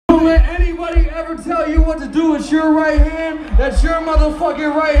ever tell you what to do, it's your right hand. That's your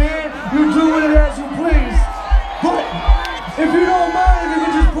motherfucking right hand. You do with it as you please. But if you don't mind, if you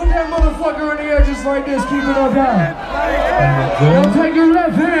can just put that motherfucker in the air just like this, keep it up high. Now take your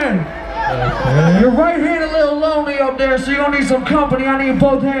left hand. Your right hand a little lonely up there, so you're gonna need some company. I need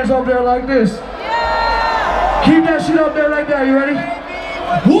both hands up there like this. Keep that shit up there like that. You ready?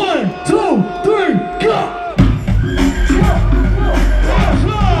 1, 2, 3, go!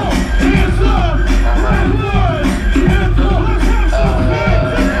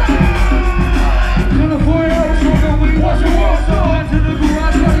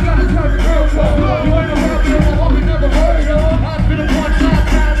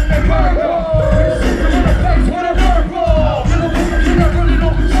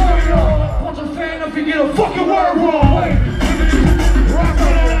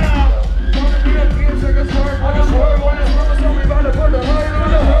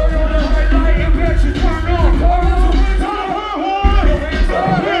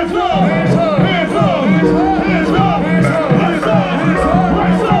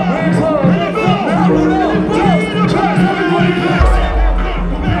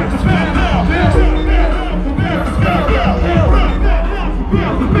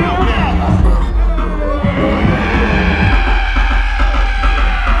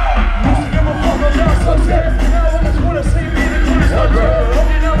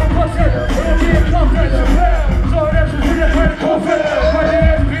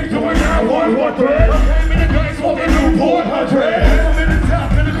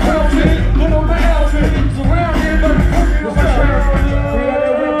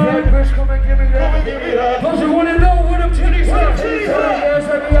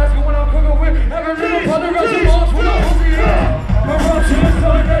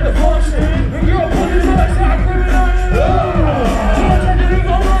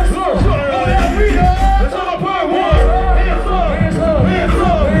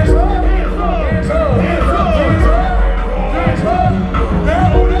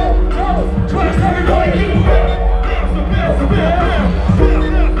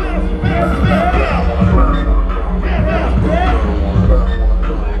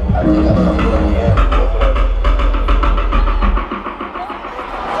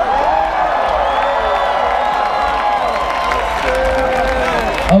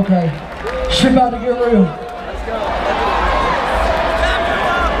 Okay, shit about to get real. Let's go.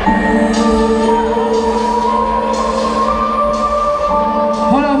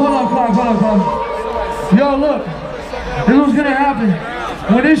 Hold on, Clark. Yo, look, this is what's gonna happen.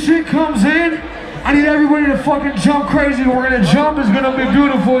 When this shit comes in, I need everybody to fucking jump crazy. We're gonna jump, it's gonna be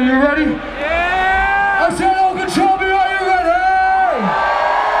beautiful. You ready? Yeah! I said Okeechobee, are you ready?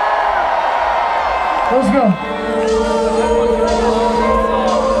 Let's go.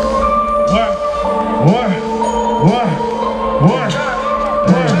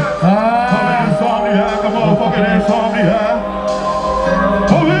 Insomniak, come on, fucking Insomniak.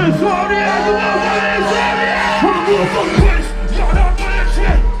 Oh, Insomniak, come on, fucking Insomniak. From the motherfucking place, y'all not for that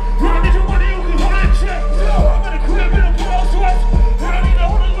shit. When I need your money, you can hold that shit. I'm in a crib in a ball sweat. And I need the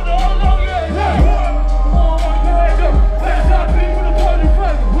holders with the whole long yeah. Oh my God, last time being for the party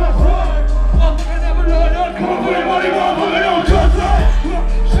friend. Motherfucker never done that. Come on, put your money, motherfucker, don't touch that.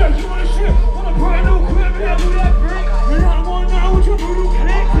 Shit, you wanna shit on a brand new crib, yeah, do that freak. And I don't wanna know what you do,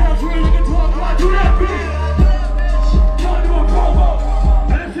 can't tell you you can talk about do that beat. Y'all do a promo,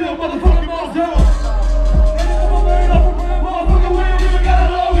 and it's still motherfucking myself. And it's a man up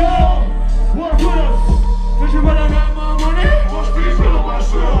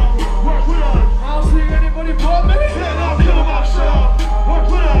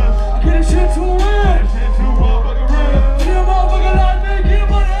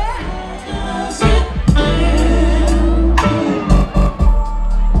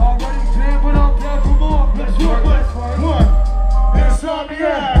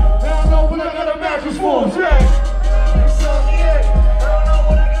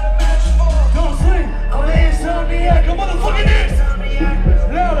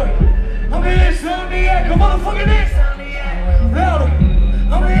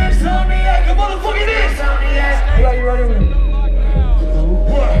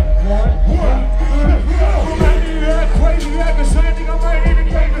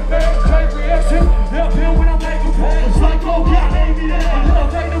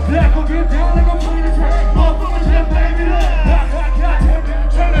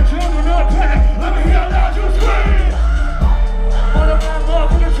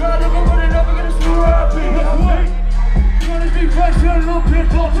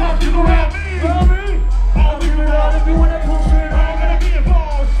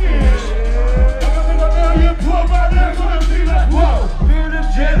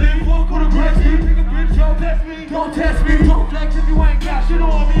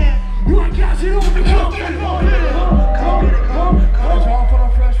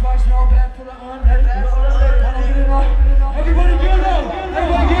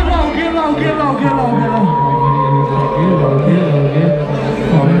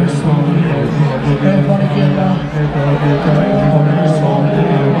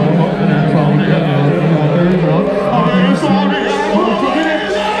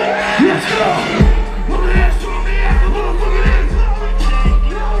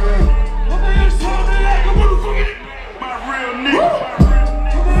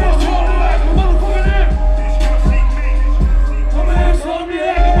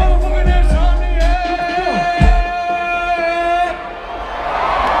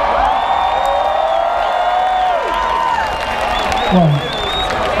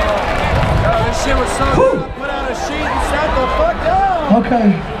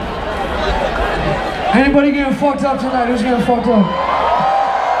Okay. Anybody getting fucked up tonight? Who's getting fucked up?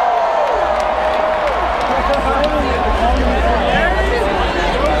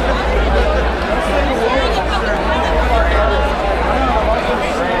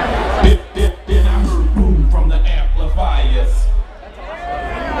 Then I heard boom from the amplifiers.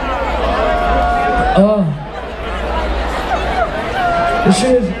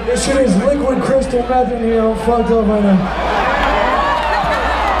 This shit is liquid crystal meth in here. I'm fucked up right now.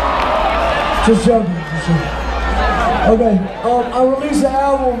 Just joking. Okay, I released an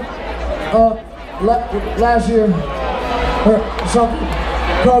album last year or something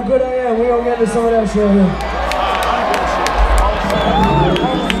called Good AM. We gonna get into some of that shit here.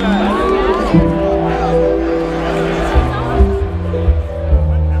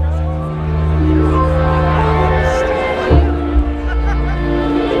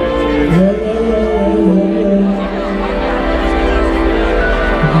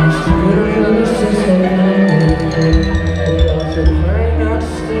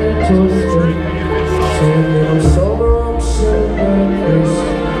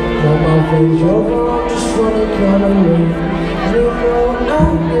 I'm just running kind of late. You know I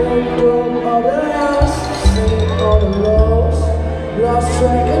get through all the house, seen all the lows, lost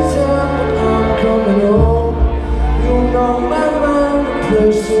track of time, but I'm coming home. You know my mind, the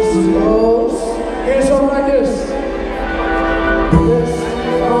place is low.